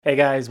Hey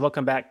guys,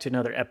 welcome back to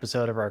another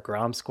episode of our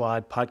Grom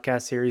Squad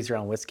podcast series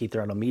around Whiskey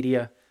Throttle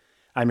Media.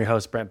 I'm your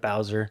host, Brent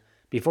Bowser.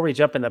 Before we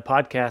jump into the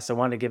podcast, I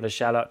want to give a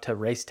shout out to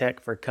Racetech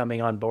for coming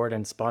on board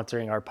and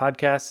sponsoring our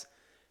podcast.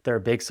 They're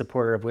a big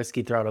supporter of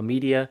Whiskey Throttle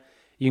Media.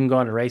 You can go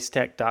on to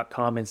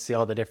racetech.com and see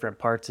all the different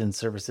parts and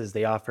services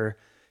they offer,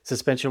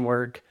 suspension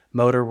work,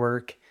 motor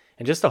work,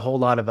 and just a whole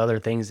lot of other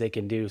things they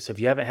can do. So if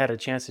you haven't had a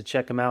chance to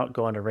check them out,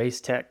 go on to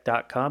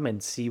racetech.com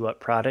and see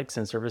what products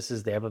and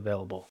services they have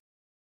available.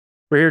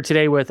 We're here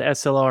today with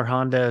SLR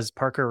Honda's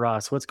Parker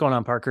Ross. What's going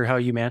on, Parker? How are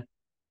you, man?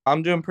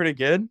 I'm doing pretty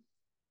good.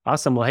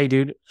 Awesome. Well, hey,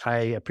 dude, I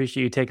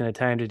appreciate you taking the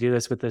time to do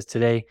this with us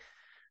today.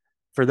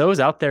 For those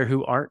out there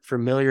who aren't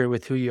familiar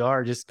with who you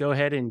are, just go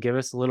ahead and give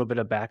us a little bit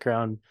of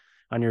background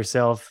on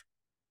yourself,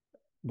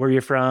 where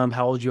you're from,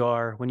 how old you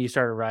are, when you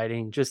started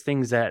riding, just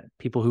things that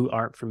people who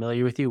aren't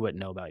familiar with you wouldn't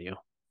know about you.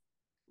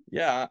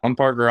 Yeah, I'm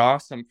Parker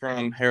Ross. I'm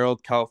from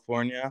Harold,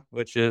 California,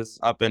 which is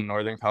up in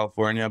Northern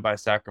California by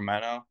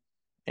Sacramento.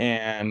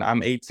 And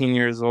I'm 18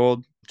 years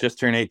old, just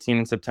turned 18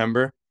 in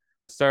September.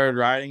 Started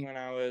riding when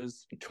I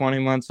was 20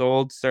 months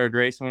old, started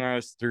racing when I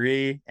was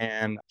 3,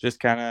 and just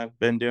kind of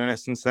been doing it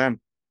since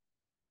then.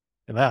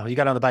 Wow, you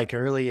got on the bike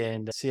early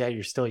and see how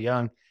you're still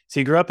young.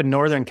 So you grew up in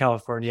Northern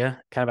California,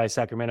 kind of by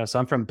Sacramento. So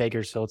I'm from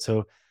Bakersfield.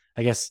 So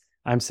I guess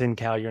I'm Sin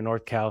Cal, you're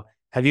North Cal.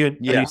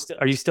 Yeah.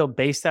 Are you still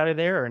based out of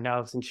there, or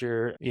now since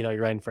you're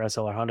riding for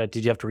SLR Honda,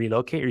 did you have to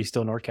relocate, or are you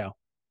still North Cal?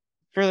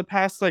 For the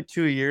past like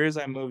 2 years,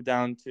 I moved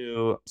down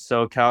to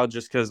SoCal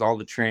just because all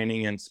the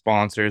training and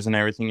sponsors and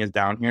everything is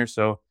down here.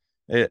 So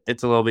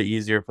it's a little bit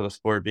easier for the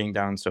sport being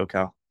down in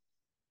SoCal.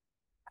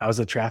 How's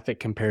the traffic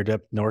compared to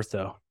up north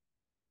though?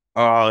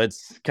 Oh,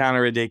 it's kind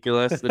of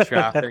ridiculous, the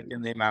traffic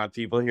and the amount of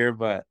people here,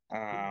 but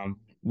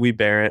we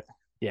bear it.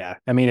 Yeah.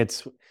 I mean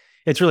it's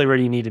really where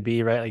you need to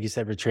be, right? Like you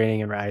said, for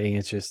training and riding,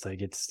 it's just like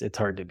it's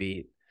hard to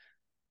beat.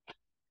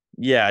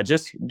 Yeah,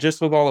 just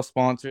with all the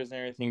sponsors and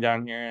everything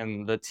down here,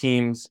 and the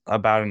team's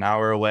about an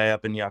hour away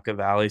up in Yucca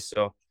Valley,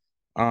 so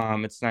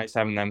it's nice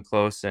having them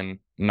close and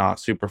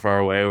not super far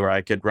away where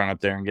I could run up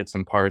there and get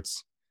some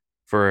parts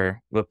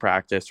for the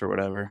practice or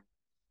whatever.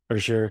 For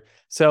sure.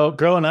 So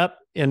growing up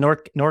in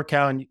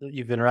NorCal, and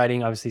you've been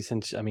riding obviously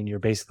since, I mean, you're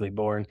basically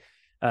born.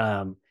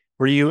 Um,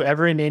 were you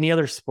ever into any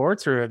other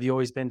sports, or have you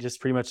always been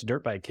just pretty much a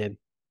dirt bike kid?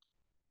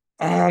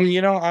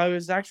 I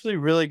was actually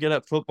really good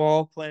at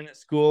football playing at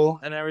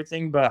school and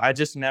everything, but I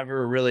just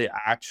never really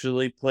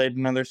actually played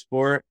another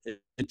sport.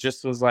 It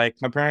just was like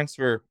my parents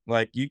were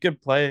like, you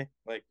could play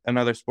like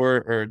another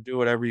sport or do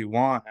whatever you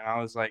want. And I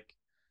was like,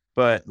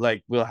 but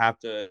like we'll have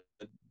to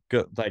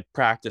go like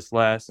practice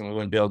less and we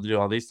wouldn't be able to do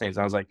all these things.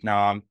 I was like,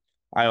 no,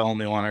 I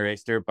only want to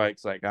race dirt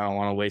bikes. Like I don't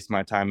want to waste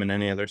my time in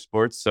any other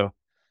sports. So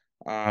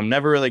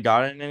never really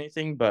got into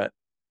anything, but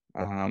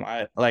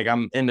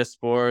I'm into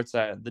sports.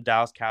 The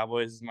Dallas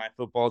Cowboys is my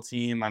football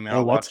team. I mean, I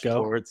Oh, let's watch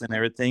go. sports and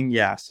everything.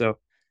 Yeah, so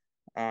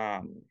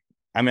um,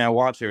 I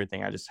watch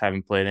everything. I just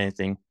haven't played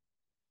anything.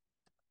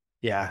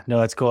 Yeah, no,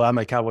 that's cool. I'm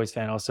a Cowboys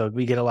fan also.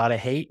 We get a lot of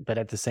hate, but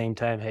at the same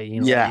time, hey,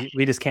 you know what? Yeah,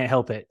 We just can't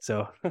help it.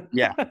 So,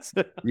 yeah,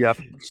 yep.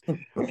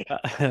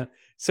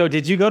 so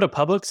did you go to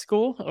public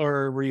school,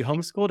 or were you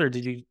homeschooled, or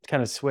did you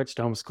kind of switch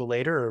to homeschool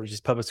later, or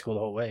just public school the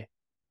whole way?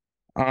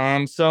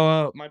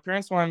 So my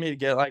parents wanted me to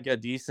get like a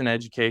decent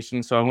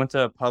education, so I went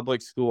to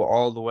public school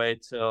all the way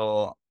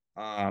till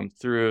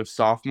through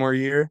sophomore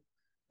year,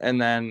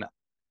 and then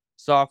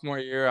sophomore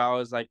year, I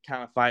was like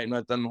kind of fighting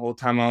with them the whole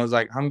time. I was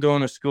like, I'm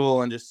going to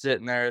school and just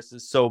sitting there. This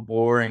is so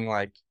boring.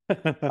 Like,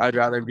 I'd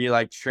rather be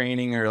like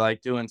training or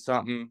like doing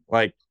something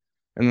like,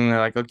 and then they're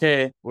like,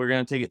 okay, we're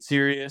going to take it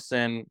serious.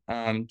 And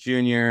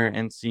junior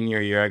and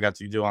senior year, I got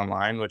to do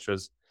online, which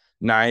was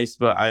nice,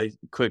 but I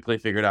quickly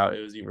figured out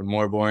it was even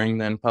more boring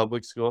than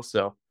public school.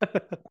 So,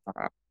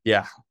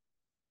 yeah.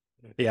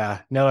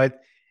 Yeah, no, it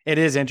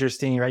is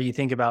interesting, right? You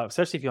think about,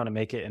 especially if you want to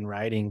make it in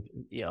riding,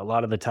 you know, a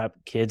lot of the top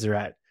kids are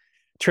at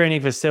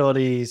training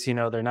facilities, you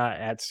know, they're not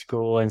at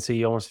school. And so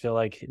you almost feel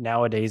like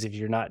nowadays, if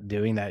you're not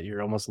doing that,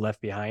 you're almost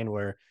left behind,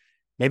 where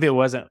maybe it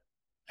wasn't,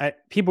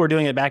 people were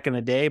doing it back in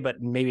the day, but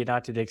maybe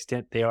not to the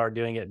extent they are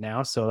doing it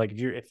now. So like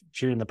if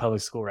you're in the public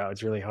school route,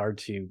 it's really hard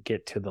to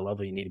get to the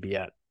level you need to be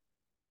at.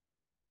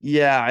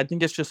 Yeah, I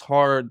think it's just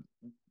hard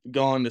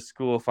going to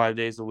school 5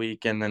 days a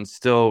week and then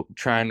still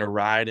trying to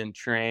ride and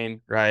train,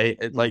 right?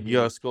 It's like you go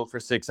Mm-hmm. to school for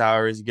 6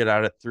 hours, you get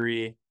out at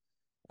 3,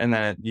 and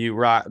then you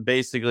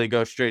basically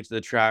go straight to the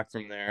track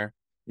from there.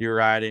 You're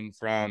riding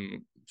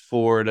from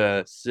 4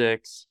 to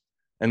 6,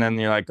 and then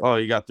you're like, oh,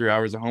 you got 3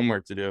 hours of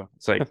homework to do.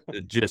 It's like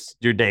just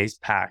your day's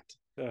packed.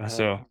 Uh-huh.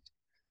 So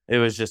it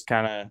was just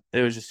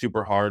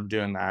super hard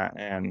doing that.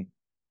 And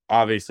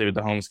obviously with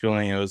the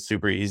homeschooling, it was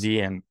super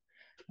easy, and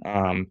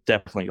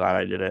definitely glad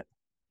I did it.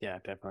 Yeah,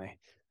 definitely.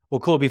 Well,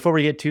 cool. Before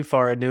we get too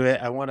far into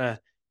it, I want to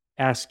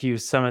ask you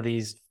some of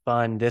these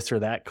fun this or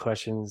that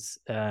questions,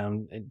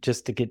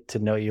 just to get to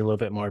know you a little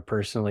bit more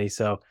personally.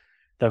 So,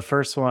 the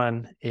first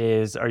one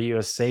is: are you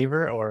a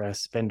saver or a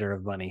spender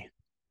of money?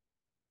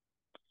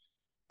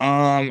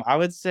 I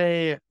would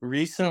say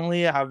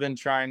recently I've been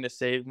trying to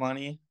save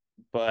money,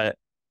 but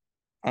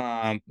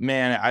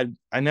Man,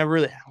 I never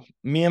really,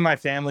 me and my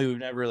family, we've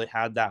never really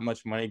had that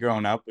much money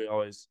growing up. It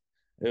was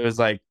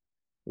like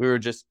we were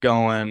just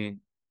going,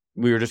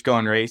 we were just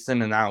going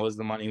racing, and that was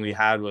the money we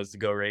had, was to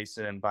go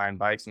racing and buying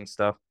bikes and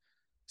stuff.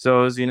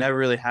 So it was, you never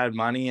really had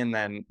money, and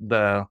then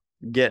the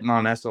getting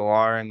on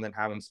SLR and then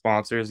having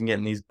sponsors and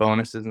getting these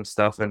bonuses and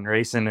stuff and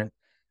racing it.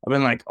 I've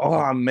been like, oh,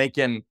 I'll make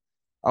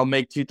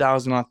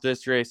 2,000 off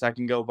this race. I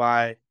can go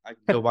buy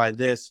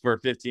this for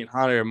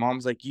 1,500.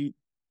 Mom's like, you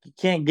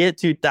can't get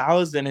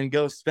 2,000 and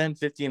go spend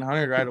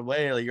 1,500 right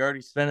away. Like, you're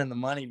already spending the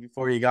money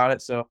before you got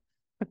it. So,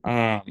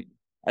 um,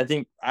 I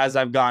think as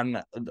I've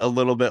gotten a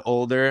little bit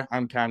older,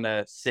 I'm kind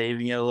of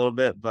saving it a little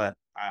bit, but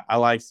I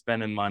like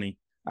spending money.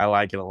 I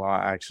like it a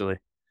lot, actually.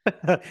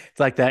 It's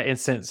like that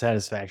instant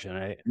satisfaction,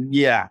 right?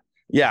 Yeah.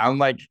 Yeah.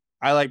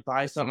 I like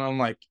buy something. I'm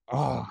like,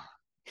 oh,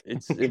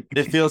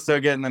 it feels so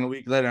good. And then a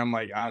week later, I'm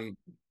like, I'm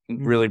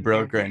really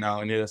broke right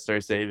now. I need to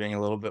start saving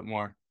a little bit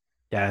more.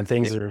 Yeah, and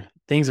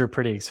things are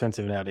pretty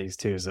expensive nowadays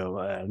too.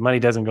 So money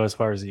doesn't go as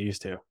far as it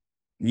used to.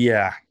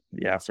 Yeah.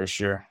 Yeah, for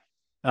sure.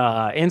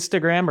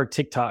 Instagram or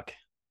TikTok?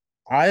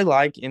 I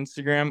like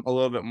Instagram a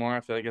little bit more.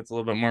 I feel like it's a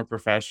little bit more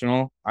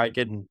professional.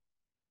 Mm.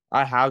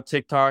 I have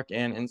TikTok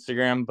and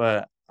Instagram,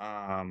 but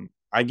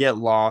I get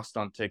lost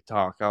on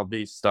TikTok. I'll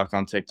be stuck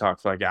on TikTok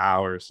for like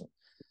hours.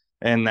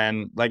 And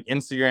then like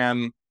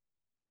Instagram,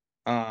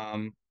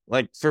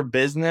 like for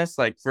business,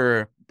 like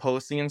for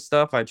posting and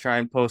stuff, I try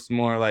and post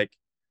more like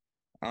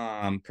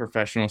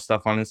professional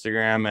stuff on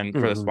Instagram and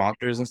for the Mhm.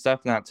 sponsors and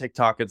stuff. Now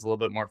TikTok, it's a little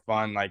bit more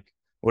fun, like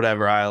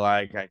whatever I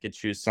like. I could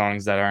choose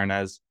songs that aren't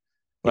as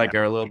Yeah, like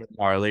are a little bit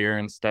gnarlier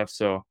and stuff.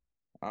 So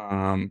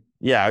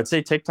yeah, I would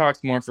say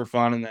TikTok's more for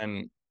fun, and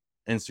then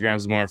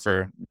Instagram's more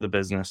for the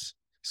business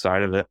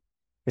side of it.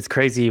 it's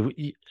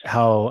crazy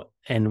how,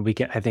 and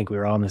I think we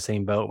were all in the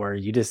same boat where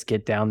you just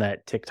get down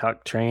that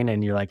TikTok train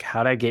and you're like,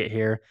 how'd I get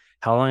here?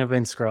 How long have I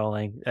been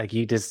scrolling? Like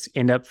you just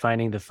end up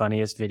finding the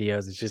funniest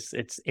videos.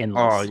 It's Oh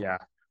endless. yeah.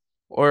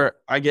 Or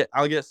I'll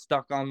get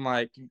stuck on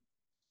like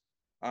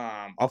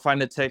I'll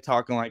find a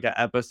TikTok on like an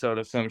episode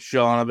of some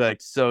show, and I'll be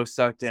like so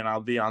sucked in.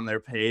 I'll be on their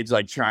page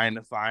like trying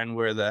to find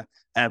where the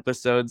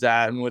episode's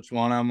at and which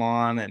one I'm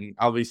on, and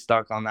I'll be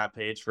stuck on that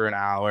page for an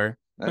hour.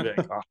 I'd be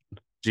like, oh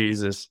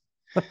Jesus.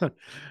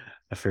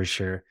 For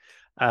sure.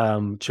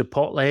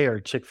 Chipotle or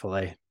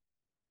Chick-fil-A?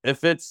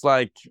 If it's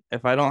like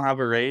if I don't have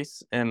a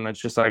race and it's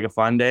just like a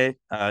fun day,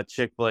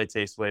 Chick-fil-A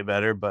tastes way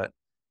better, but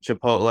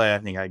Chipotle I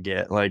think I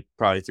get like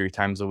probably 3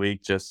 times a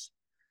week, just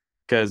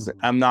because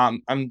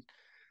Mhm. I'm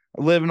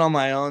living on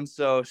my own,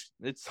 so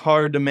it's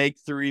hard to make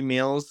three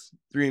meals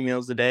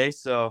a day.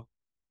 So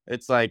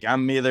it's like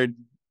I'm either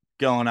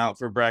going out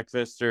for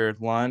breakfast or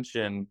lunch,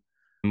 and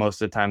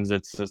most of the times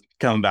it's just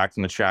coming back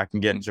from the track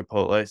and getting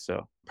Chipotle.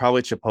 So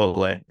probably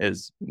Chipotle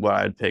is what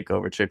I'd pick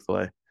over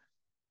Chick-fil-A.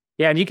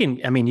 Yeah,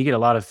 and I mean, you get a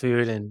lot of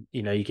food and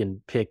you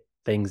can pick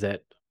things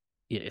that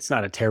yeah, it's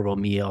not a terrible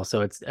meal.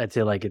 So I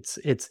feel like it's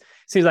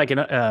seems like an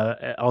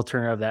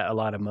alternative that a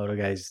lot of moto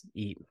guys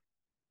eat.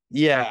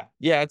 Yeah,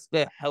 yeah, it's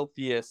the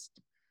healthiest.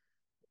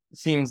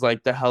 Seems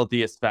like the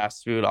healthiest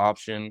fast food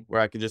option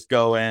where I could just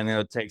go in and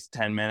it takes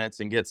 10 minutes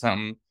and get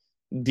something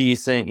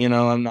decent. You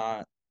know, I'm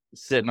not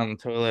sitting on the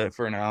toilet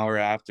for an hour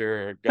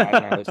after, or God,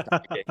 my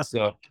stomach aches.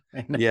 So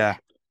And, yeah.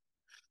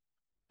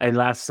 and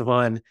last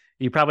one,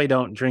 you probably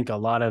don't drink a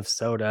lot of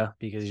soda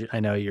because I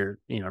know you're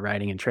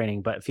riding and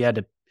training. But if you had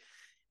to,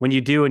 when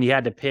you do and you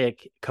had to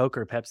pick Coke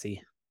or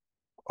Pepsi.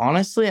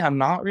 Honestly, I'm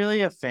not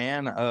really a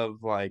fan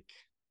of like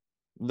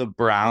the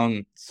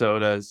brown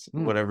sodas,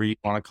 Hmm, whatever you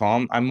want to call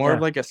them. I'm more of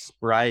yeah, like a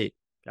Sprite.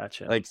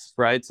 gotcha. Like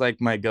Sprite's like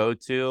my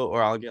go-to,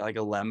 or I'll get like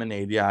a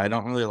lemonade. Yeah, I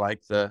don't really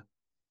like the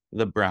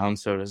brown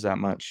sodas that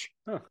much.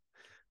 Huh.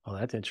 Well,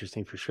 that's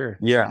interesting for sure.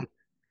 Yeah.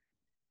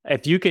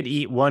 If you could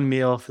eat one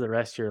meal for the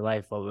rest of your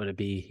life, what would it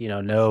be?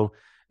 No,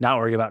 not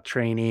worry about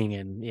training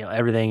and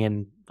everything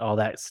and all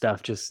that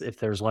stuff. Just if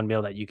there's one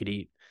meal that you could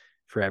eat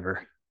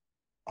forever.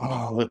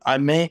 Oh, I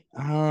may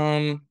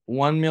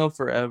one meal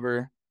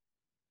forever.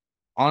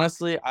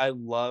 Honestly, I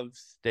love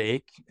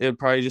steak. It would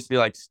probably just be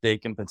like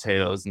steak and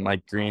potatoes and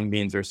like green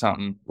beans or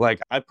something.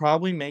 Like I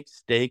probably make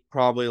steak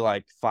probably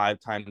like 5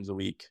 times a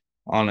week.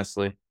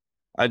 Honestly,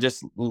 I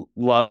just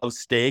love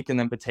steak, and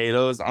then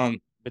potatoes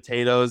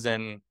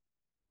and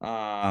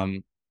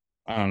um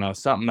I don't know,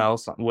 something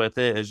else with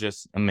it is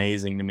just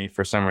amazing to me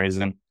for some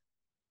reason.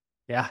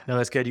 Yeah, no,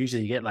 that's good.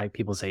 Usually you get like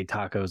people say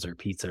tacos or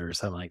pizza or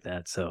something like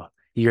that. So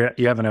you're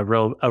having a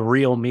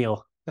real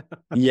meal.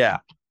 Yeah,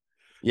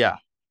 yeah.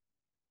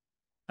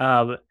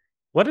 Um,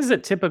 what is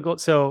it typical?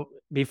 So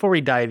before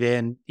we dive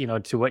in,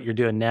 to what you're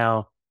doing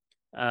now,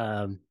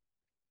 um,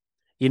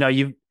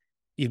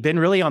 you've been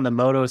really on the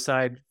moto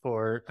side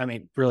for, I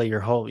mean, really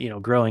your whole,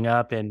 growing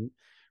up and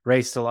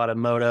raced a lot of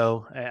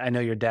moto. I know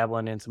you're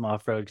dabbling in some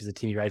off road because the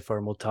team you ride for,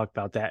 and we'll talk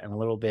about that in a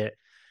little bit.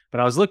 But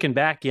I was looking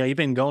back, you've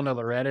been going to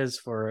Loretta's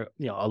for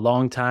a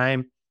long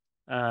time.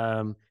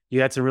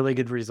 You had some really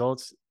good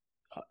results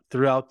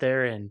throughout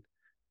there, and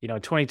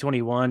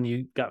 2021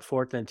 you got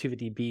fourth in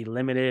 250B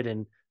limited,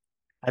 and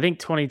I think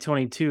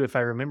 2022, if I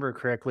remember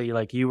correctly,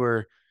 like you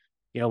were,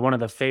 one of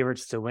the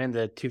favorites to win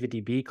the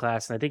 250B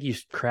class, and I think you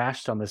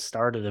crashed on the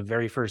start of the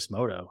very first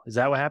moto. Is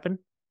that what happened?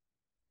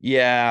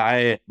 Yeah,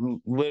 I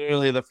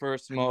literally the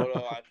first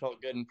moto, I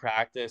felt good in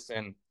practice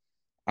and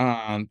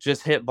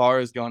just hit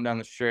bars going down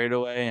the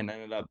straightaway and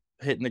ended up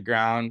hitting the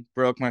ground,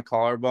 broke my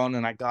collarbone,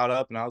 and I got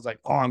up and I was like,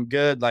 "Oh, I'm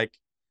good. Like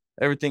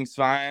everything's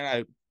fine."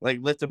 I like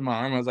lifted my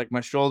arm. I was like,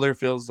 "My shoulder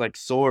feels like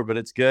sore, but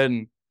it's good."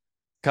 And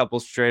a couple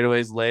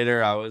straightaways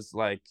later, I was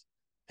like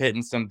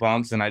hitting some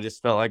bumps and I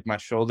just felt like my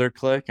shoulder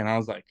click and I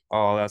was like,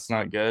 "Oh, that's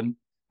not good."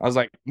 I was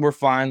like, "We're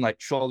fine. Like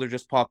shoulder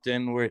just popped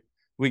in.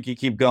 We could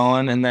keep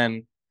going." And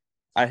then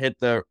I hit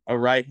a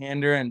right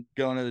hander and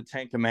go into the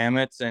Ten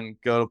Commandments and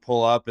go to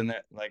pull up, and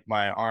that like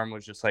my arm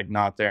was just like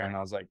not there, and I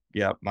was like,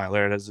 "Yep, my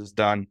Lairdas is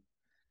done,"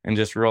 and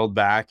just rolled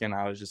back, and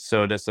I was just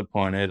so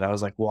disappointed. I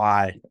was like,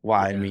 why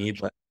Yeah. me?"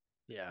 But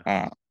Yeah.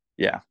 uh,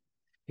 yeah,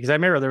 Because I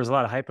remember there was a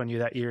lot of hype on you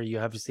that year. You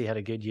obviously had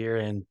a good year,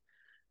 and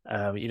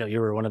you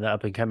were one of the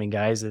up and coming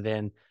guys. And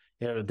then,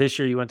 this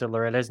year you went to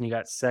Loretta's and you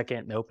got second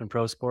in the Open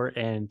Pro Sport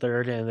and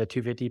third in the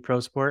 250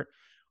 Pro Sport.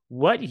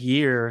 What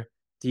year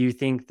do you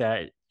think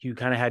that you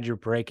kind of had your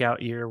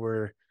breakout year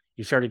where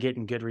you started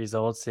getting good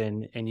results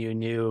and you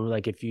knew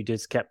like if you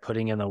just kept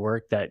putting in the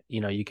work that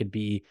you could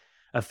be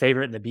a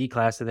favorite in the B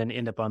class and then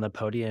end up on the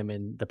podium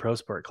in the Pro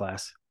Sport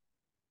class?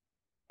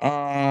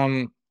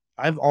 um,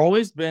 I've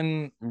always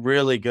been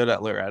really good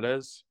at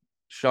Loretta's.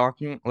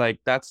 Shocking, like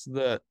that's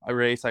the a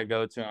race I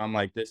go to. I'm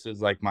like, this is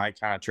like my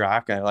kind of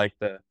track. I like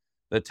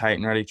the tight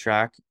and ready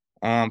track.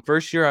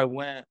 First year I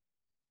went,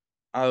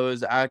 I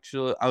was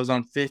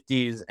on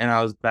 50s and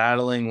I was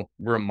battling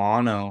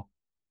Romano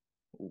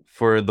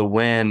for the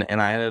win, and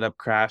I ended up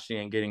crashing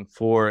and getting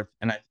fourth.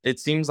 And it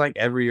seems like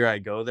every year I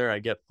go there, I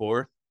get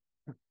fourth.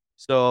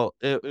 So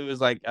it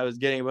was like I was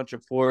getting a bunch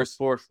of fourths,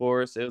 fourth,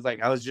 fourths. It was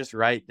like I was just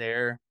right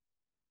there.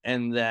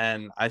 And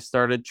then I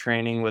started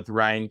training with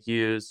Ryan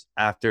Hughes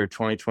after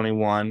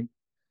 2021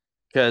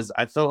 because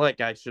I felt like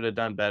I should have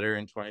done better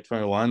in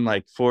 2021.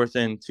 Like fourth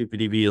in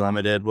 2PDB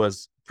Limited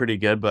was pretty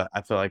good, but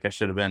I felt like I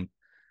should have been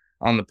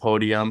on the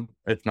podium,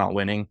 if not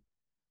winning.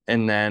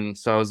 And then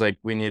so I was like,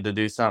 we need to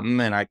do something.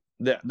 And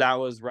that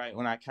was right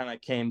when I kind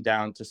of came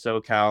down to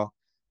SoCal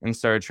and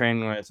started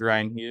training with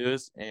Ryan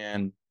Hughes.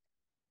 And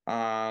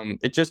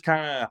it just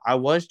kind of I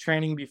was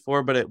training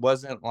before, but it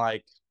wasn't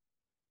like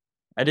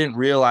I didn't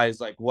realize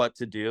like what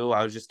to do.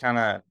 I was just kind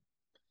of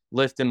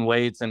lifting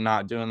weights and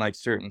not doing like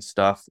certain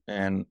stuff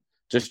and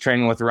just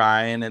training with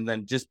Ryan and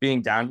then just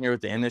being down here with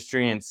the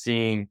industry and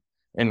seeing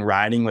and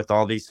riding with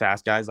all these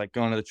fast guys, like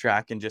going to the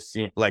track and just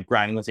seeing like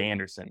riding with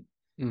Anderson.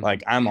 Mhm.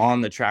 Like I'm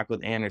on the track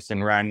with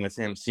Anderson, riding with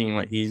him, seeing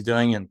what he's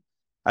doing. And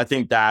I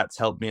think that's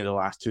helped me the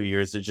last 2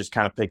 years. It just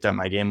kind of picked up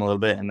my game a little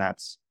bit. And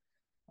that's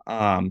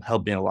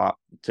helped me a lot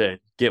to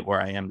get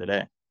where I am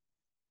today.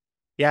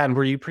 Yeah, and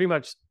were you pretty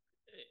much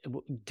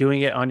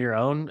doing it on your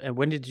own? And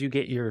when did you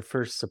get your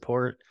first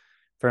support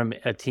from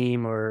a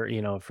team or,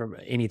 from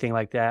anything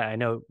like that? I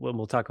know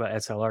we'll talk about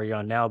SLR you're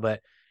on now,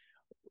 but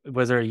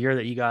was there a year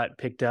that you got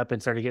picked up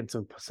and started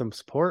getting some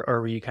support,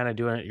 or were you kind of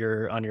doing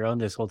it on your own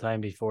this whole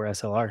time before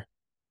SLR?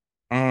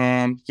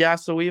 Yeah,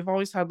 so we've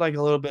always had like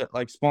a little bit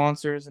like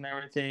sponsors and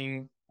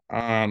everything.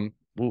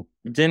 We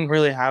didn't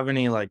really have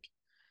any like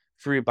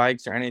free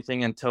bikes or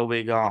anything until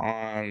we got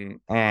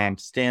on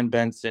Stan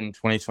Benson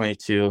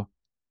 2022.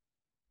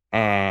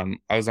 I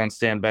was on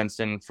Stan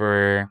Benson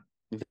for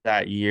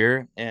that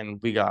year and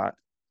we got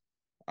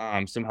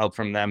some help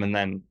from them, and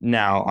then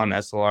now on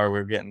SLR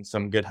we're getting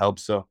some good help.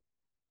 So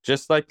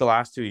just like the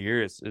last 2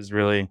 years is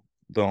really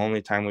the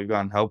only time we've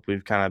gotten help.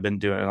 We've kind of been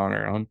doing it on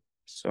our own.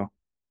 So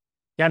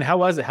Yeah, and how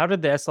was it? How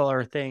did the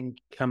SLR thing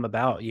come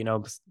about?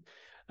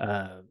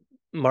 Uh,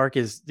 Mark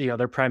is,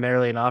 they're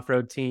primarily an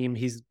off-road team.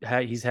 He's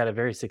had a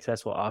very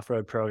successful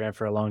off-road program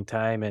for a long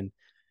time, and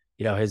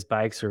his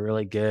bikes are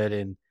really good.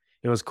 And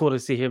it was cool to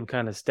see him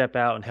kind of step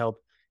out and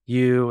help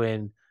you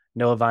and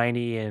Noah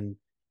Viney and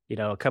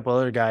a couple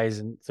other guys.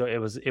 And so it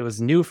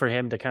was new for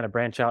him to kind of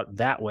branch out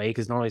that way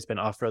because normally it's been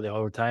off-road the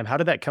whole time. How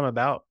did that come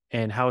about,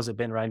 and how has it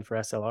been riding for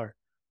SLR?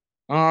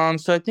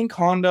 so I think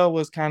Honda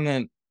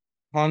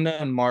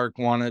and Mark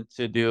wanted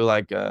to do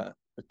like a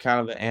kind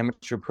of an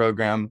amateur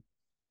program,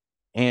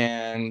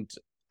 and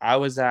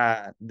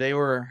they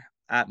were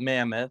at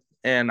Mammoth,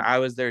 and I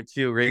was there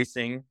too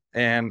racing,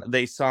 and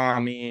they saw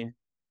me.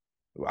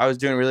 I was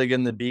doing really good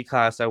in the B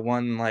class. I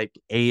won like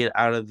 8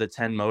 out of the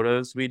 10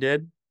 motos we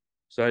did,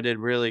 so I did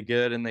really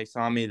good, and they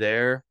saw me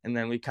there, and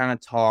then we kind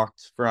of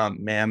talked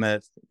from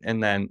Mammoth,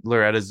 and then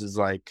Loretta's is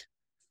like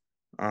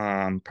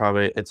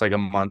probably it's like a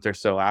month or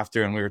so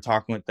after, and we were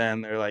talking with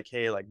them. They're like,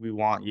 hey, like we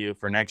want you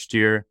for next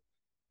year.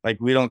 Like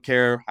we don't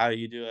care how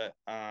you do it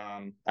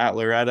at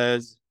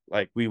Loretta's.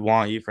 Like we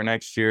want you for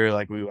next year.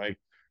 Like we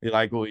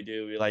like what we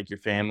do. We like your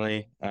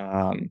family.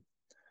 And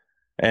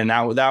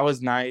that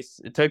was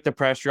nice. It took the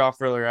pressure off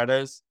for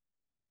Loretta's,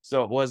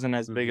 so it wasn't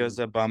as big Hmm. as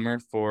a bummer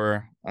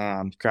for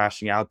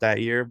crashing out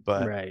that year.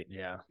 But Right.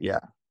 Yeah. yeah,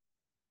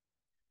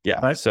 yeah.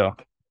 But So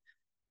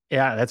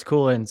Yeah, that's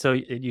cool. And so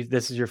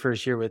this is your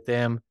first year with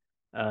them.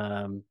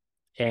 Um,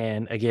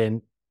 and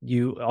again,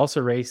 you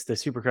also raced the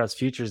Supercross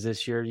Futures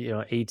this year,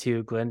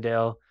 A2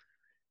 Glendale,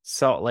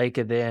 Salt Lake,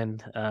 and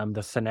then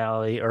the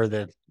finale or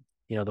the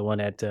one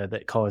at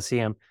the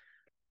Coliseum.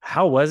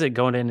 How was it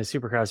going into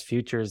Supercross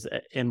Futures?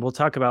 And we'll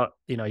talk about,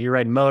 you're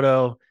riding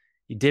moto,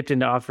 you dipped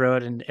into off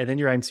road, and then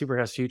you're riding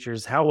Supercross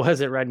Futures. How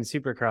was it riding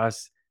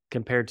Supercross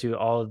compared to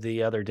all of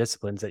the other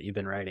disciplines that you've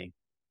been riding?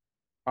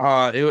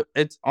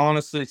 It's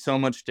honestly so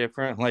much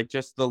different. Like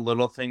just the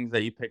little things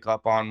that you pick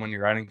up on when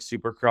you're riding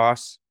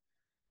Supercross.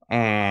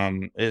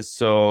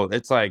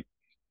 It's like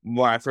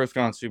when I first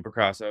got on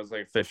Supercross, I was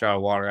like a fish out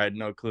of water. I had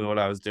no clue what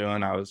I was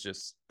doing. I was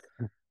just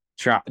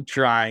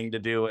trying to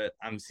do it.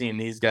 I'm seeing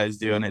these guys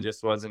do, and it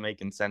just wasn't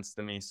making sense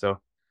to me. So,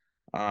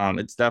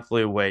 it's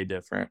definitely way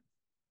different.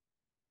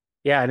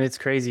 Yeah, and it's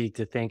crazy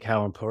to think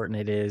how important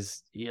it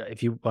is.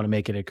 If you want to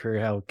make it a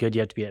career, how good you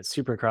have to be at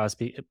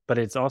Supercross. But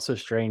it's also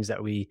strange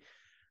that we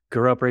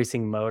grew up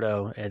racing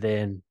moto, and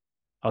then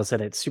all of a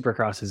sudden, it's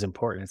Supercross is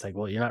important. It's like,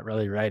 well, you're not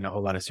really riding a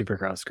whole lot of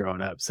Supercross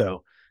growing up.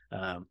 So,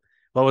 um,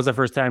 what was the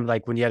first time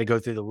like when you had to go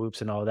through the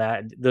whoops and all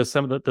that?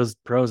 Those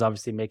pros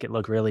obviously make it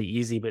look really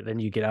easy, but then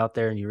you get out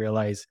there and you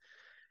realize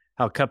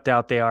how cupped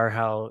out they are,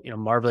 how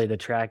marbly the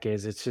track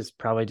is. It's just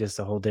probably just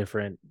a whole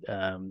different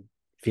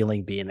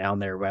feeling being down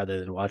there rather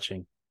than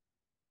watching.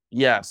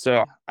 Yeah,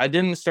 so I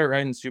didn't start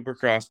riding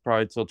Supercross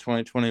probably till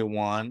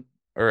 2021,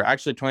 or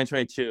actually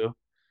 2022.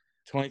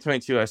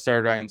 2022, I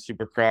started riding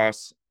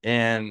Supercross,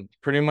 and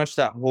pretty much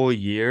that whole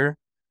year,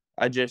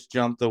 I just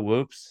jumped the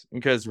whoops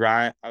because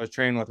Ryan, I was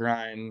training with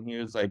Ryan. He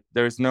was like,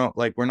 "There's no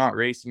like, we're not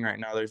racing right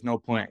now. There's no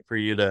point for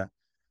you to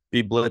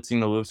be blitzing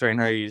the whoops right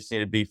now. You just need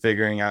to be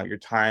figuring out your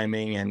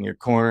timing and your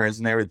corners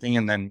and everything,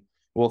 and then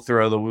we'll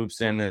throw the whoops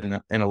in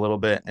a little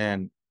bit."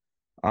 And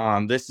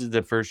this is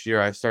the first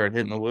year I started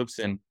hitting the whoops,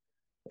 and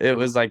it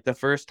was like the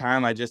first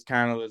time I just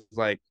kind of was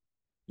like,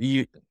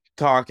 you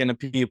talking to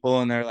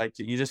people, and they're like,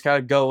 you just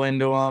gotta go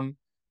into them,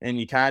 and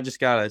you kind of just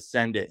gotta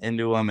send it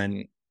into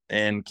them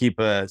and keep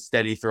a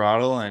steady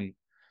throttle. And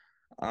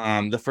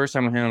the first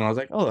time I hit him, I was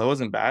like, oh, that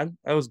wasn't bad.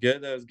 That was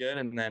good. That was good.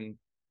 And then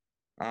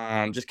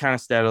just kind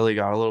of steadily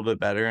got a little bit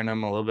better, and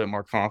I'm a little bit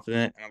more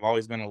confident. And I've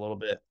always been a little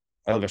bit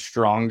of a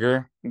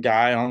stronger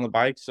guy on the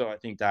bike, so I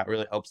think that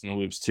really helps in the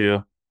loops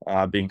too.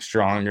 Being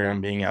stronger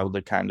and being able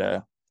to kind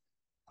of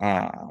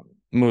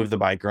move the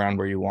bike around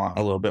where you want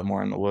a little bit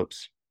more in the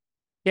whoops.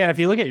 Yeah, if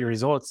you look at your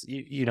results,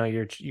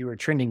 you were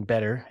trending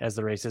better as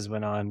the races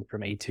went on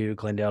from A2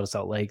 Glendale to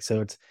Salt Lake.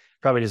 So it's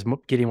probably just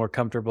getting more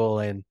comfortable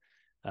and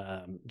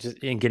just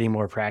in getting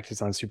more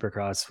practice on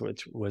Supercross,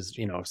 which was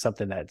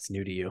something that's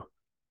new to you.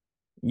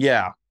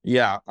 Yeah,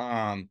 yeah.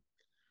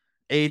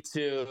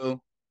 A2,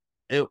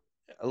 it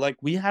like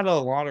we had a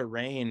lot of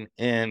rain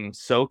in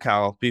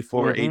SoCal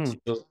before Hmm.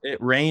 A2.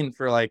 It rained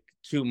for like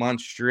 2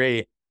 months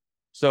straight.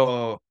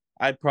 So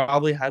I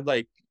probably had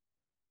like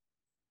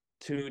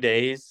 2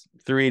 days,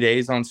 3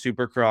 days on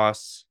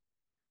Supercross,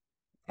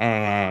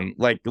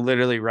 like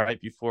literally right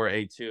before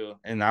A2,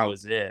 and that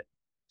was it.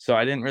 So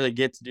I didn't really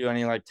get to do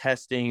any like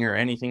testing or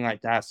anything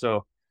like that.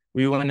 So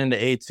we went into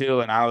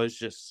A2, and I was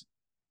just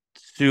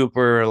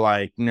super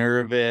like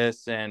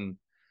nervous and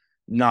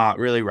not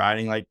really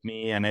riding like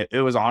me. And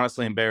it was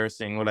honestly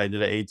embarrassing what I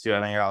did at A2.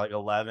 I think I got like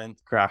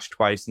 11th, crashed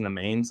twice in the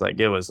mains. Like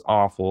it was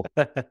awful.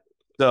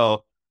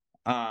 So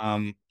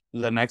um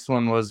the next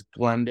one was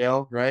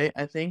Glendale, right?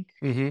 I think.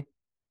 Hmm.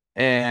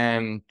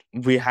 And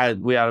we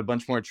had a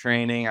bunch more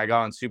training. I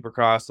got on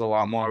Supercross a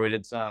lot more. We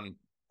did some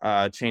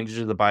changes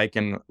to the bike,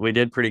 and we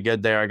did pretty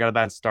good there. I got a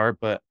bad start,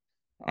 but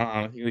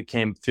I think we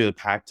came through the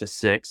pack to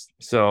sixth,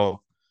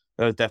 so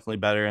that was definitely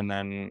better. And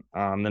then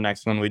the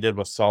next one we did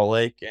was Salt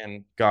Lake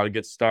and got a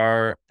good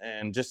start.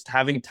 And just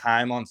having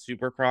time on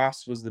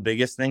Supercross was the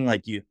biggest thing.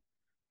 Like you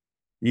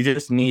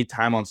just need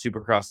time on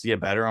Supercross to get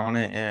better on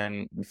it.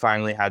 And we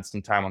finally had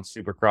some time on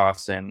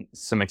Supercross and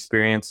some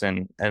experience,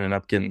 and ended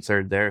up getting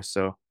third there.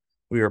 So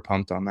we were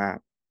pumped on that.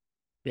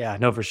 Yeah,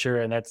 no, for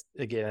sure. And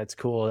that's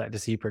cool to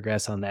see you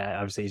progress on that.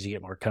 Obviously, as you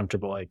get more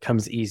comfortable, it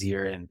comes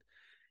easier and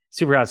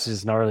Supercross is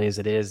as gnarly as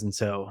it is. And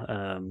so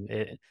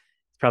it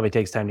probably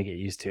takes time to get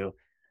used to.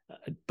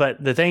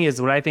 But the thing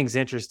is, what I think is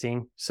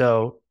interesting.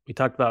 So we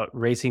talked about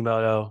racing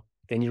moto,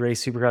 then you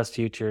race Supercross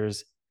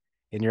Futures,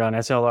 and you're on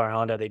SLR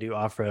Honda. They do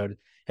off road,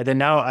 and then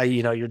now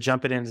you're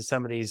jumping into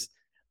some of these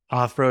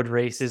off road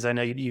races. I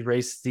know you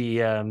raced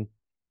on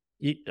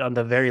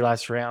the very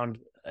last round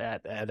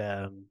at How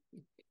to,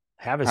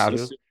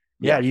 Havasu.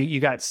 Yeah, yeah. you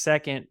got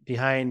second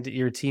behind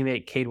your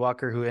teammate Cade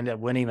Walker, who ended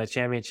up winning the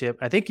championship.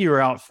 I think you were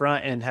out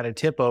front and had a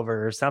tip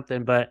over or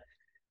something, but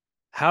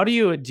how do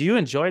you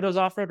enjoy those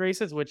off road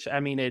races? Which I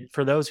mean,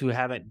 for those who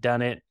haven't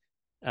done it,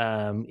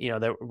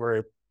 that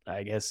were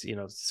I guess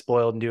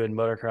spoiled and doing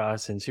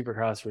motocross and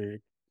supercross, where you're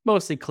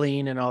mostly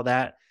clean and all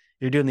that.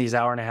 You're doing these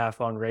hour and a half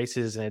long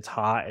races, and it's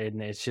hot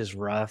and it's just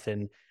rough.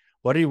 And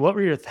what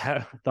were your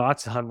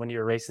thoughts on when you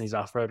were racing these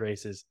off road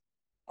races?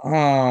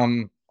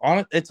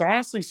 it's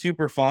honestly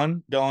super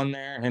fun going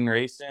there and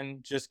racing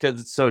just because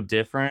it's so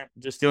different.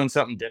 Just doing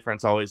something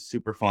different is always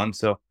super fun.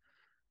 So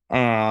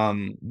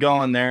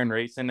going there and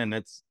racing, and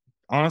it's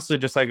honestly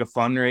just like a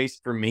fun race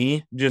for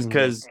me just Mhm.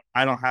 because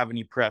I don't have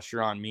any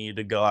pressure on me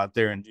to go out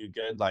there and do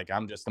good. Like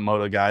I'm just a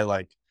moto guy.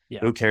 Like Yeah.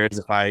 who cares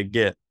if I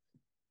get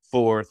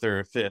fourth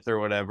or fifth or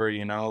whatever,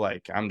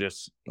 like I'm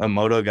just a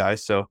moto guy.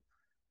 So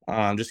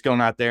just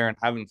going out there and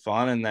having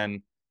fun. And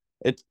then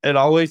it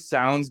always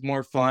sounds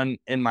more fun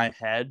in my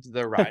head,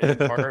 the riding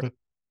part,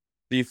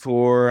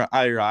 before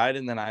I ride.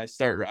 And then I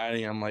start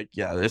riding. I'm like,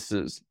 yeah,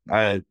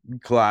 I'm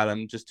glad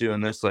I'm just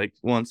doing this like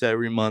once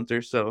every month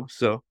or so.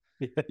 So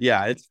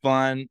yeah, it's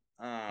fun.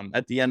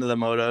 At the end of the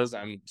motos,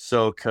 I'm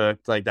so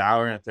cooked. Like the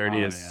hour and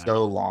 30 Oh is yeah.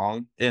 so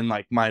long. And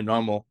like my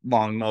normal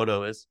long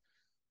moto is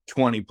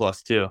 20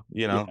 plus two,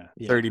 Yeah.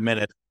 Yeah. 30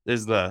 minutes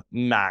is the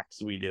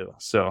max we do.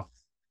 So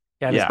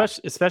Yeah, and yeah.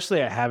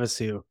 especially at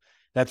Havasu,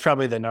 that's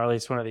probably the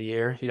gnarliest one of the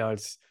year.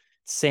 It's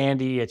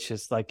sandy. It's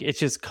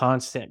just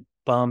constant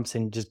bumps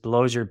and just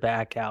blows your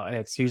back out. And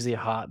it's usually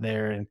hot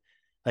there, and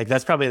like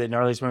that's probably the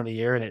gnarliest one of the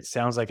year. And it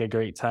sounds like a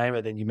great time,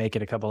 but then you make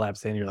it a couple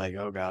laps in, you're like,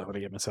 oh god, what did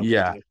I get myself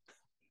Yeah. into?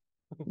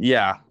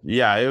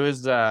 Yeah. It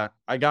was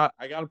I got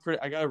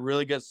a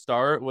really good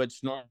start,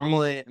 which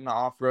normally in the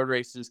off-road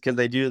races, because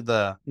they do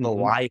the Hmm.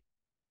 light.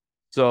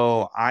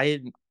 So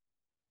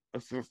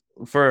for,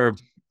 for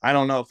I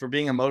don't know, for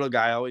being a moto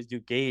guy, I always do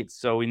gates,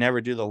 so we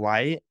never do the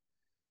light.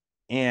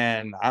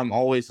 And I'm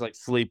always like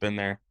sleeping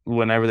there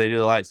whenever they do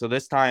the light. So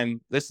this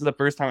is the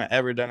first time I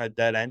ever done a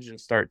dead engine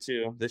start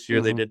too. This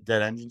year they Hmm. did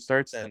dead engine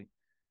starts, and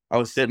I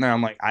was sitting there.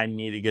 I'm like, I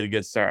need to get a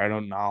good start. I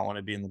do not want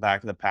to be in the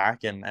back of the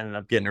pack, and ended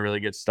up getting a really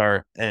good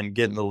start and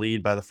getting the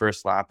lead by the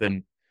first lap,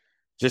 and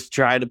just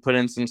tried to put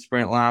in some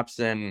sprint laps.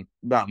 And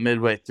about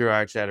midway through,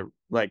 I actually had a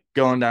like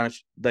going down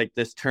like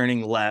this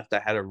turning left. I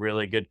had a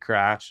really good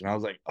crash, and I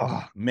was like,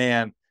 oh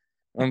man,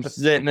 I'm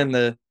sitting in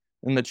the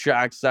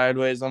track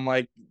sideways. I'm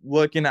like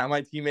looking at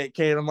my teammate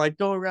Kate. I'm like,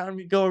 go around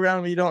me,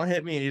 don't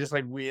hit me. And he just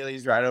like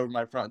wheelies right over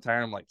my front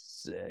tire. I'm like,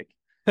 sick.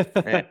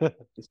 And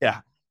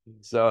yeah.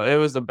 So it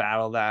was a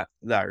battle that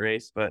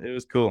race, but it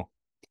was cool.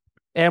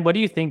 And what do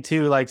you think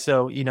too? Like,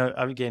 so,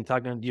 again,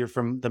 talking, you're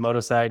from the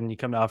moto side and you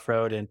come to off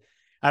road, and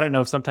I don't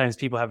know if sometimes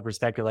people have a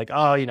perspective like,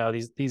 oh,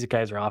 these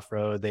guys are off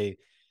road.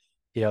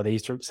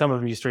 Some of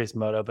them used to race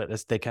moto,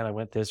 but they kind of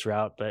went this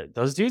route. But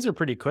those dudes are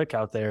pretty quick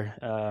out there.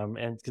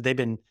 And they've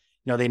been,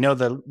 they know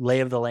the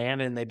lay of the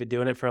land and they've been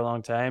doing it for a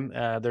long time.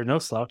 They're no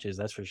slouches,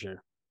 that's for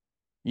sure.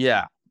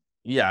 Yeah.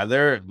 Yeah,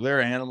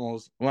 they're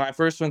animals. When I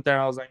first went there,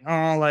 I was like,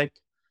 oh,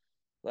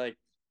 like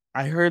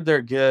I heard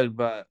they're good,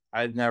 but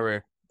I'd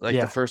never like the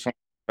Yeah. first one.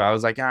 I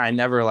was like, I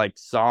never like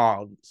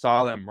saw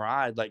them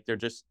ride. Like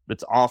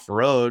it's off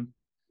road.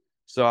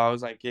 So I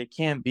was like, it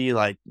can't be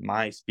like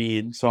my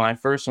speed. So when I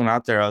first went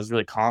out there, I was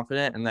really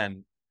confident. And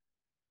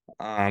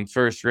then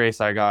first race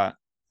I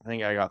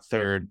think I got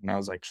third, and I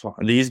was like,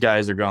 these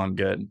guys are going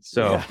good.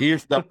 So Yeah.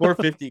 here's the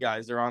 450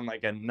 guys are on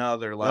like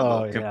another Oh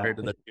level yeah. compared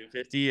to the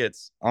 250.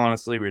 It's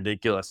honestly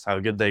ridiculous how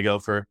good they go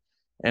for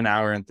an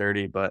hour and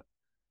 30. But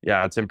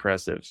yeah, it's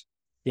impressive.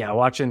 Yeah, I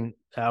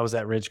was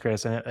at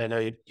Ridgecrest, and I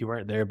know you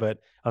weren't there, but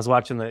I was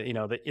watching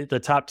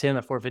the top 10,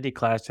 the 450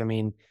 class. I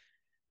mean,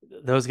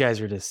 those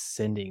guys are just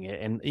sending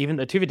it. And even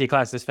the 250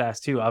 class is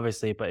fast too,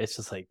 obviously, but it's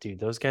just like, dude,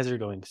 those guys are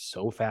going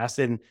so fast.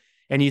 And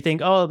you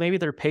think, oh, maybe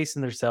they're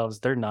pacing themselves.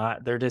 They're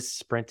not. They're just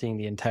sprinting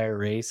the entire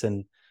race.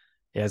 And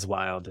yeah, it's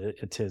wild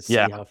to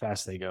Yeah. see how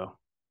fast they go.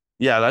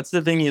 Yeah, that's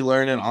the thing you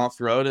learn in off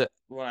road.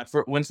 When I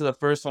went to the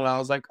first one, I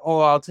was like,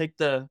 "Oh, I'll take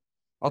the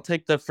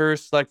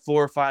first like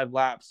 4 or 5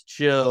 laps,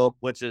 chill,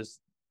 which is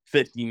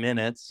 50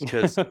 minutes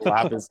because a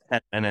lap is 10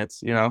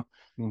 minutes. So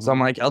Hmm. I'm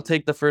like, I'll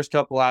take the first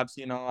couple laps,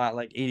 at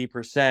like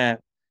 80%,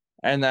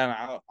 and then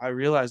I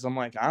realized I'm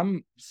like,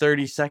 I'm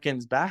 30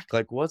 seconds back.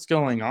 Like, what's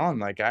going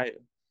on?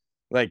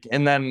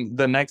 And then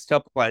the next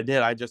couple I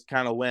did, I just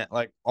kind of went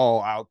like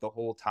all out the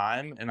whole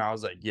time. And I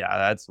was like, yeah,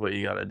 that's what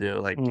you got to do.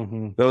 Like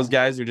Hmm. those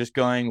guys are just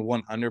going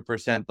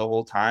 100% the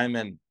whole time.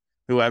 And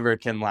whoever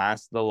can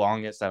last the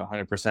longest at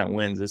 100%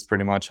 wins is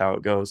pretty much how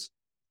it goes.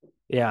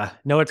 Yeah,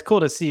 no, it's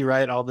cool to see,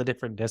 right? All the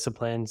different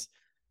disciplines.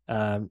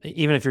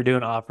 Even if you're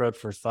doing off road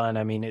for fun,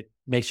 I mean, it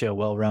makes you a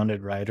well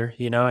rounded rider,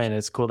 and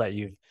it's cool that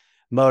you've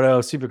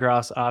moto,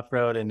 supercross, off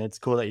road, and it's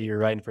cool that you're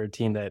riding for a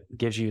team that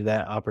gives you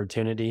that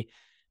opportunity.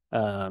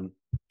 Um,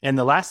 and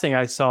the last thing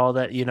I saw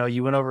that,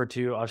 you went over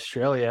to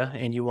Australia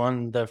and you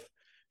won the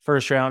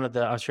first round of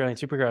the Australian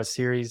Supercross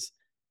series.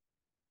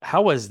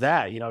 How was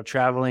that,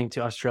 traveling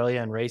to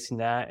Australia and racing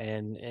that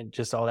and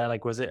just all that?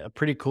 Like, was it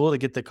pretty cool to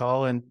get the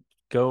call and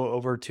go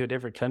over to a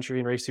different country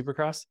and race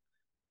Supercross?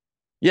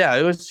 Yeah,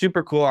 it was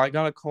super cool. I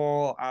got a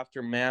call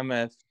after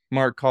Mammoth.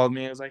 Mark called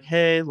me. It was like,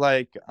 hey,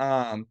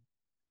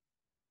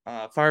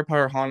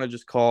 Firepower Honda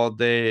just called.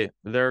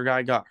 Their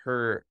guy got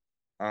hurt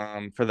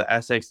for the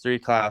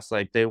SX3 class.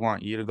 Like they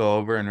want you to go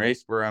over and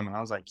race for him. And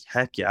I was like,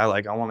 heck yeah,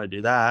 like I want to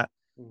do that.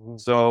 Mhm.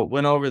 So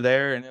went over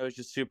there and it was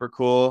just super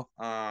cool.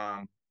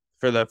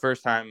 For the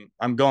first time,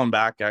 I'm going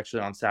back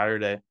actually on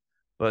Saturday,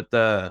 but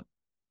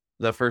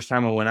the first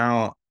time I went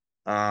out,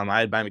 I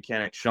had my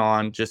mechanic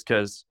Sean just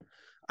because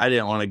I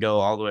didn't want to go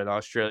all the way to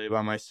Australia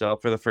by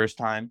myself for the first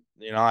time.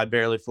 I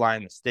barely fly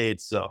in the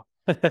States, so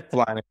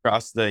flying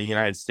across the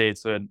United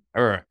States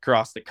or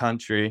across the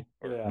country,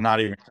 or Yeah. not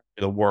even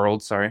the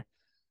world, sorry,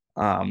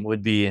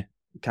 would be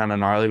kind of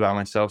gnarly by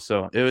myself.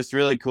 So it was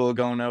really cool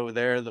going over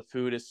there. The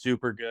food is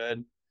super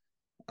good.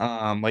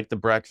 Like the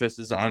breakfast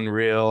is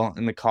unreal,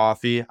 and the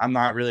coffee. I'm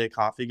not really a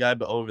coffee guy,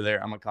 but over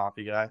there, I'm a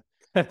coffee guy.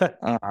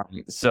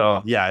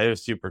 So yeah, it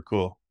was super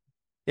cool.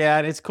 Yeah,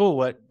 and it's cool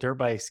what dirt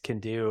bikes can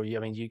do. I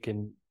mean, you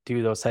can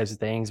do those types of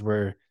things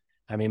where,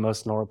 I mean,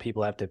 most normal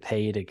people have to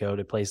pay to go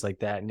to a place like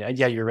that. And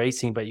yeah, you're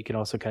racing, but you can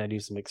also kind of do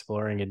some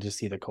exploring and just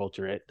see the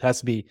culture. It has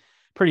to be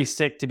pretty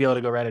sick to be able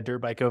to go ride a dirt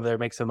bike over there,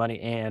 make some money,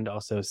 and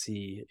also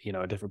see,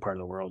 a different part of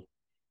the world.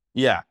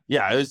 Yeah,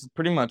 it was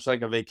pretty much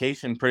like a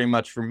vacation, pretty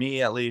much for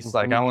me at least.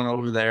 Like Mhm. I went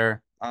over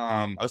there.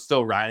 I was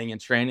still riding and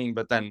training,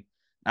 but then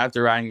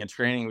after riding and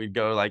training, we'd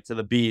go like to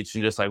the beach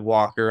and just like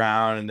walk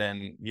around, and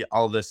then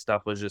all this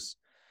stuff was just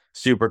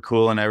super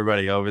cool. And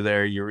everybody over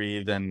there,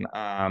 Yuriv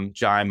and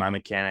Jai, my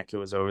mechanic, who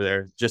was over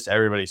there, just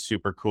everybody's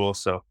super cool.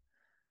 So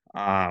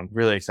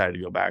really excited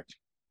to go back.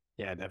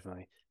 Yeah,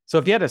 definitely. So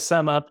if you had to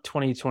sum up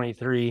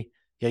 2023,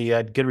 yeah, you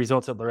had good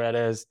results at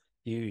Loretta's.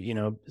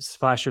 You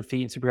splashed your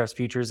feet in Supercross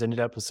Futures, ended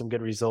up with some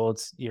good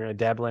results. You're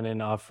dabbling in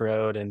off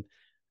road, and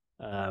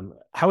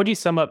how would you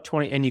sum up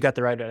 20? And you got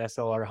the ride at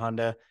SLR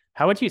Honda.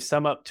 How would you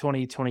sum up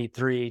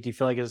 2023? Do you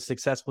feel like it was a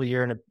successful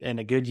year and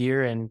a good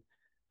year? And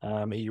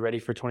are you ready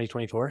for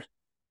 2024?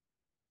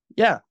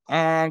 Yeah,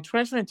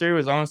 2023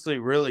 was honestly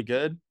really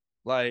good.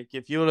 Like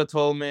if you would have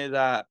told me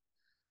that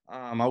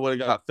I would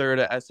have got third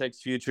at SX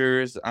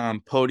Futures,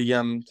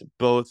 podiumed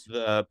both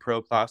the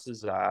pro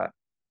classes at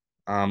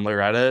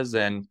Loretta's,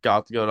 and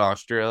got to go to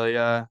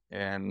Australia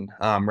and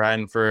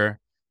riding for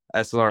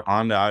SLR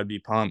Honda, I'd be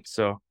pumped.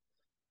 So,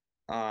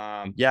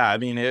 yeah, I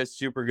mean, it was a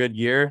super good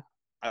year.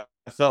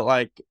 I felt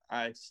like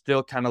I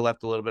still kind of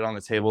left a little bit on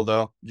the table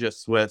though,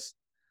 just with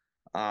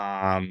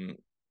um,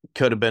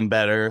 could have been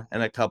better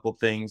and a couple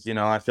things.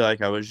 I feel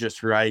like I was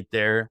just right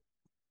there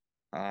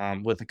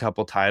with a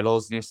couple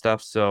titles and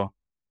stuff. So,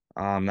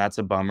 that's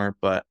a bummer,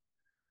 but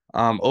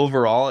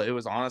overall, it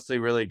was honestly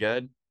really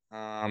good.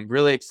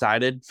 Really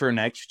excited for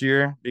next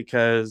year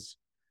because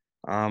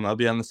I'll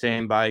be on the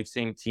same bike,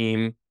 same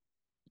team.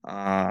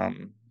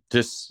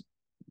 Just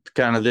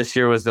kind of this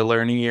year was the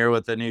learning year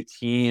with the new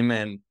team,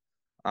 and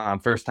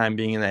first time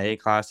being in the A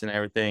class and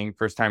everything,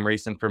 first time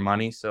racing for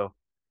money. So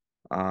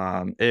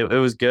it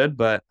was good,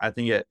 but I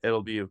think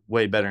it'll be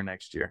way better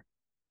next year.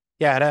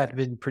 Yeah, it had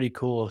been pretty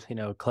cool,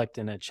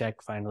 collecting a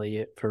check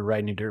finally for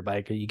riding a dirt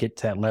bike. You get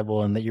to that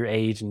level and that your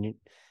age and you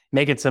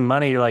making some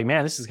money. You're like,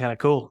 man, this is kind of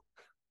cool.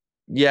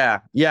 Yeah.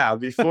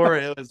 Before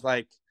it was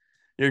like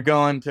you're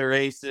going to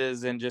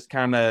races and just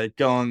kind of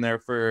going there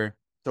for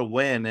to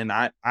win, and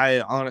I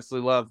honestly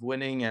love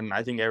winning, and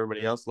I think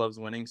everybody else loves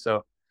winning.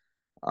 So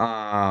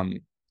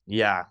um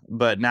yeah,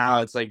 but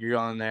now it's like you're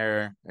going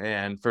there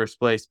and first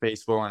place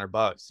pays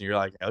 $400. And you're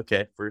like,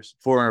 okay, first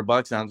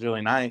 $400 sounds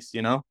really nice.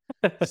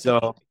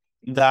 So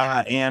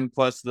that, and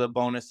plus the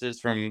bonuses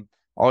from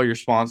all your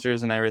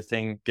sponsors and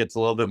everything, gets a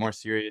little bit more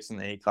serious in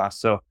the A class.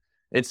 So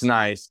it's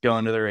nice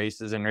going to the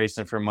races and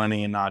racing for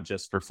money and not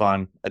just for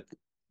fun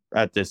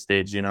at this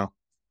stage.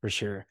 For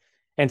sure.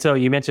 And so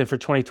you mentioned for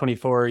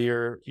 2024,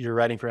 you're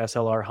riding for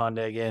SLR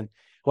Honda again.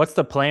 What's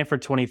the plan for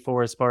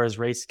 24 as far as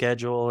race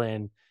schedule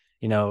and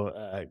you know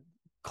uh,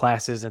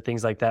 classes and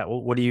things like that?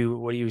 What do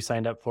you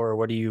signed up for? Or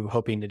what are you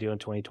hoping to do in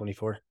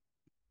 2024?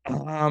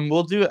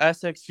 We'll do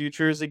SX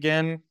Futures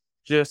again,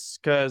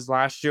 just because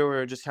last year we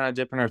were just kind of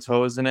dipping our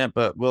toes in it,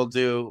 but we'll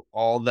do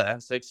all the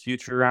SX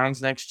Future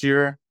rounds next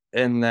year,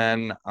 and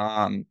then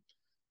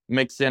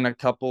mix in a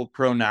couple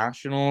pro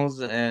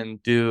nationals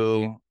and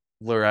do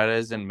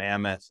Loretta's and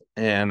Mammoth,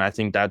 and I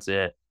think that's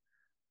it.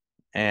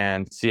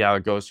 And see how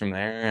it goes from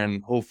there,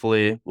 and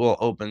hopefully we'll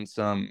open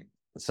some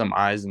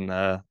eyes in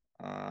the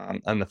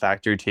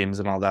factory teams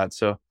and all that.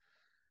 So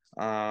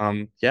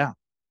yeah.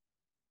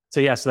 So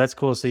yeah, so that's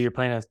cool. So you're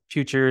playing at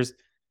futures,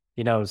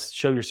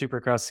 show your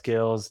supercross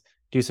skills,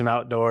 do some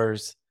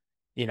outdoors,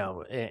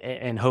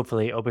 and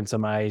hopefully open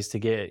some eyes to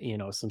get,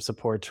 some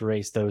support to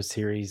race those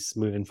series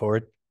moving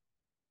forward.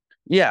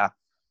 Yeah,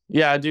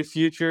 yeah, do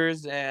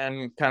futures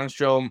and kind of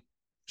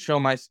show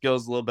my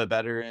skills a little bit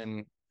better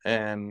in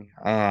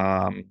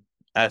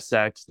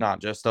SX,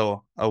 not just a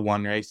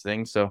one race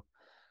thing. So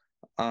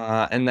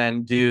and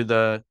then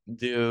do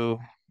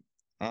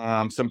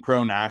some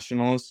pro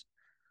nationals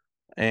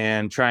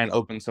and try and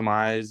open some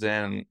eyes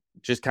and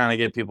just kind of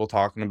get people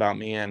talking about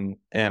me and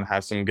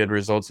have some good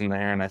results in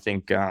there. And I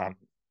think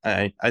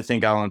I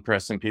think I'll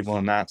impress some people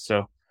in that.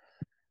 So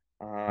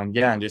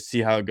yeah, and just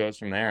see how it goes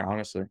from there,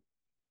 honestly.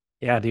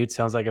 Yeah, dude,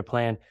 sounds like a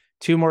plan.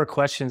 Two more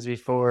questions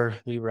before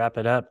we wrap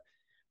it up.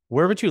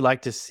 Where would you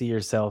like to see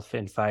yourself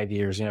in 5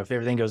 years? If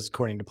everything goes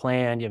according to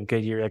plan, you have a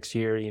good year next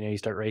year, you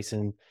start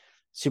racing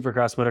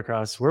supercross,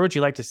 motocross. Where would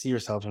you like to see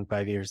yourself in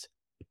 5 years?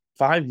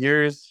 5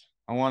 years,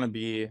 I want to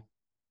be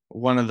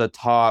one of the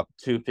top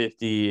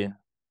 250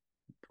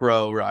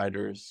 pro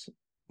riders,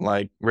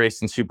 like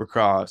racing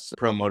Supercross,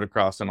 pro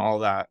motocross, and all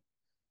that,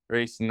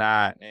 racing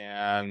that.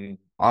 And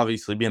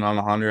obviously being on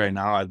the Honda right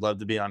now, I'd love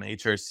to be on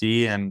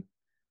HRC and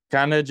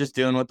kind of just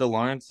doing what the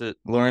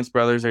Lawrence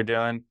brothers are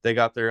doing. They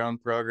got their own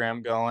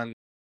program going.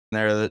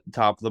 They're at the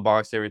top of the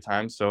box every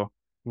time. So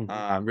Mhm.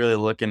 I'm really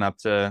looking up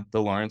to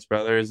the Lawrence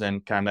brothers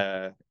and kind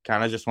of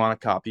just want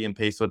to copy and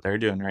paste what they're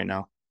doing right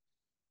now.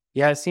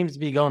 Yeah, it seems to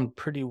be going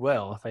pretty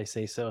well, if I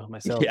say so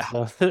myself.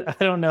 Yeah. So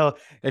I don't know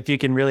if you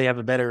can really have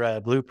a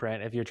better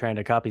blueprint if you're trying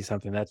to copy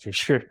something. That's for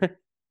sure.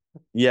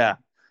 Yeah.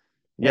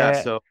 Yeah.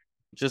 Yeah, So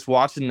just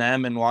watching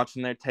them and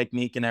watching their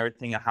technique and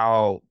everything,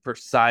 how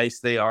precise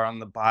they are on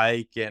the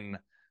bike and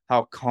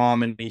how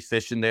calm and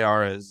efficient they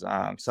are is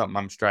something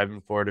I'm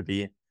striving for to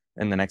be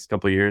in the next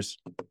couple of years.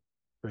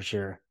 for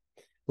sure.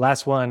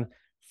 Last one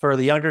for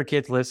the younger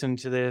kids listening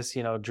to this,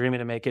 dreaming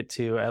to make it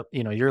to,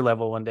 your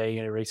level one day,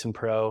 racing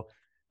pro.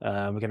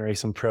 We're going to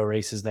race some pro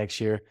races next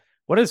year.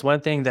 What is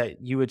one thing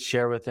that you would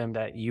share with them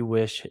that you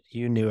wish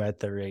you knew at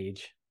their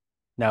age?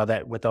 Now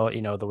that with all,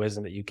 the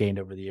wisdom that you gained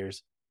over the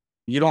years.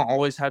 You don't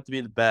always have to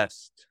be the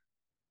best.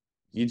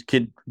 You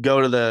could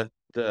go to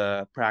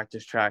the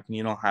practice track and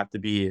you don't have to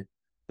be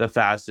the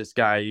fastest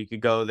guy. You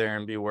could go there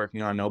and be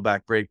working on no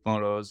back brake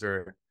motos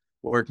or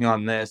working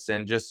on this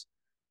and just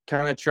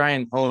kind of try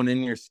and hone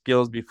in your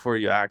skills before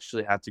you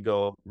actually have to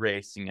go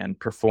racing and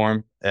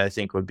perform. I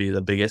think would be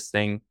the biggest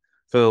thing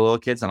for the little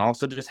kids, and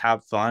also just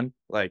have fun.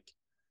 Like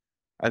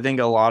I think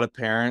a lot of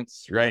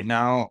parents right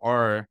now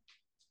are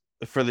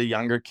for the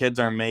younger kids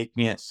are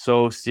making it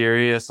so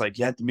serious. Like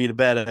you have to be to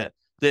bed at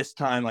this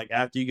time. Like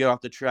after you get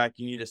off the track,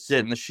 you need to sit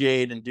in the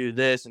shade and do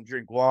this and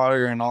drink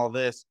water and all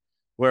this.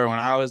 Where when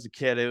I was a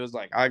kid, it was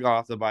like I got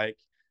off the bike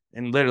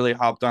and literally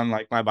hopped on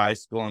like my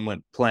bicycle and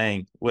went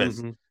playing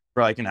with Hmm.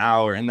 for like an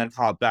hour and then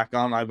hopped back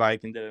on my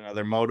bike and did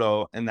another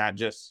moto. And that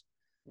just,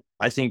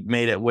 I think,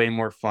 made it way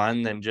more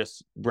fun than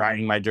just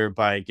riding my dirt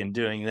bike and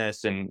doing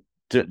this and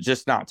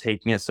just not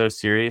taking it so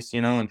serious,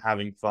 and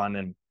having fun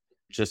and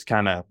just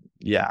kind of,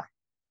 yeah.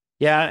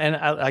 Yeah, and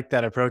I like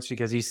that approach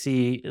because you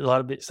see a lot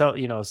of it. So,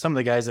 some of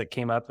the guys that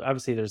came up,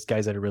 obviously there's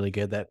guys that are really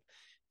good that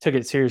took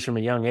it serious from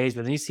a young age,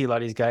 but then you see a lot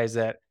of these guys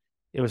that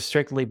it was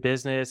strictly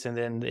business and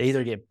then they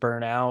either get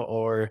burnt out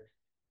or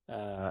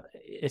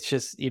it's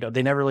just,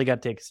 they never really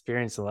got to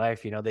experience the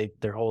life.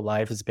 Their whole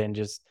life has been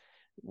just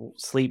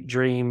sleep,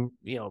 dream,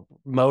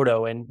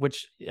 moto, and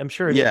which I'm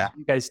sure it is Yeah. for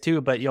you guys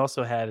too, but you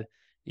also had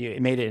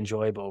it made it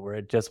enjoyable where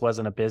it just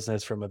wasn't a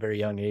business from a very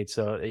young age.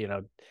 So,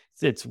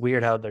 it's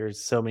weird how there's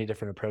so many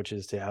different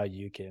approaches to how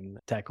you can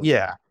tackle things.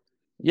 Yeah.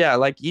 Yeah.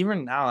 Like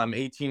even now I'm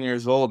 18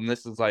 years old and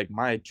this is like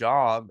my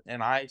job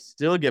and I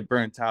still get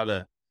burnt out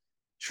of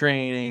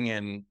training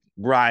and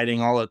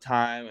riding all the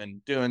time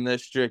and doing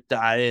this strict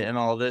diet and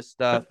all this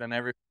stuff and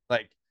every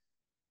like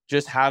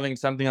just having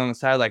something on the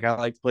side. Like I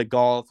like to play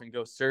golf and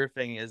go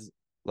surfing is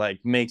like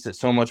makes it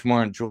so much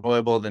more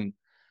enjoyable than,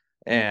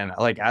 and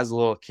like as a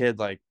little kid,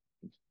 like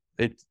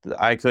it,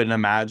 I couldn't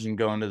imagine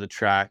going to the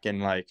track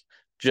and like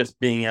just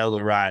being able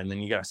to ride and then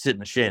you got to sit in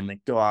the shade and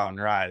then go out and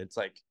ride. It's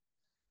like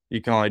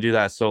you can only do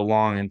that so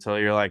long until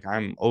you're like,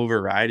 I'm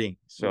over riding.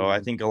 So I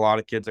Mhm. think a lot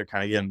of kids are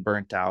kind of getting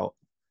burnt out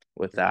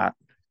with that.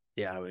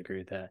 Yeah, I would agree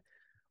with that.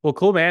 Well,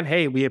 cool, man.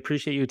 Hey, we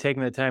appreciate you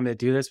taking the time to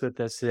do this with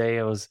us today.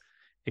 I was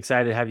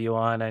excited to have you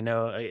on. I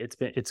know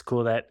it's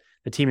cool that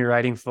the team you're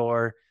writing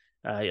for,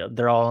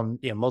 they're all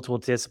in, multiple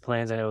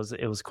disciplines, and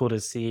it was cool to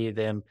see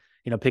them,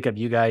 pick up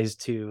you guys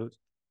to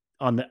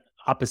on the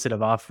opposite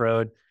of off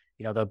road.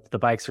 The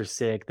bikes are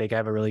sick. They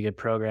have a really good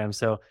program.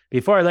 So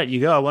before I let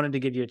you go, I wanted to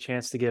give you a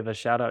chance to give a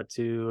shout out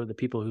to the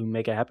people who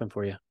make it happen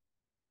for you.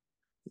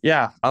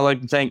 Yeah, I'd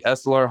like to thank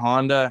SLR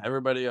Honda,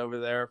 everybody over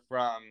there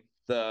from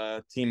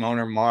the team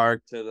owner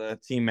Mark to the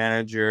team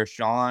manager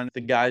Sean,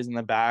 the guys in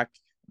the back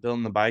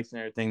building the bikes and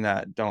everything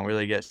that don't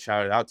really get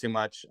shouted out too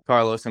much.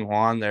 Carlos and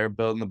Juan, they're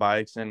building the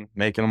bikes and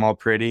making them all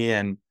pretty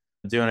and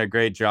doing a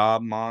great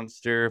job.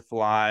 Monster,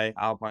 Fly,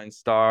 Alpine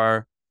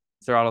Star,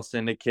 Throttle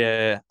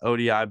Syndicate,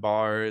 ODI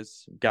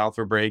bars,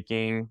 Galfer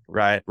braking,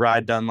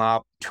 Ride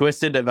Dunlop,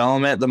 Twisted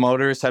Development. The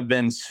motors have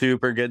been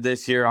super good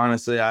this year.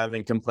 Honestly, I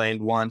haven't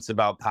complained once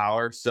about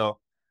power. So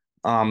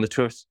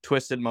the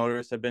Twisted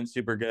motors have been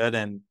super good.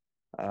 And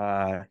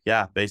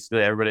yeah,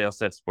 basically everybody else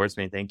that supports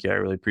me, thank you. I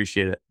really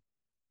appreciate it.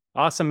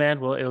 Awesome, man.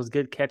 Well, it was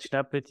good catching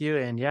up with you.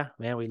 And yeah,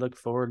 man, we look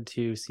forward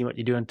to seeing what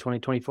you do in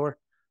 2024.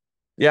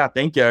 Yeah,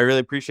 thank you. I really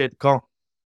appreciate the call.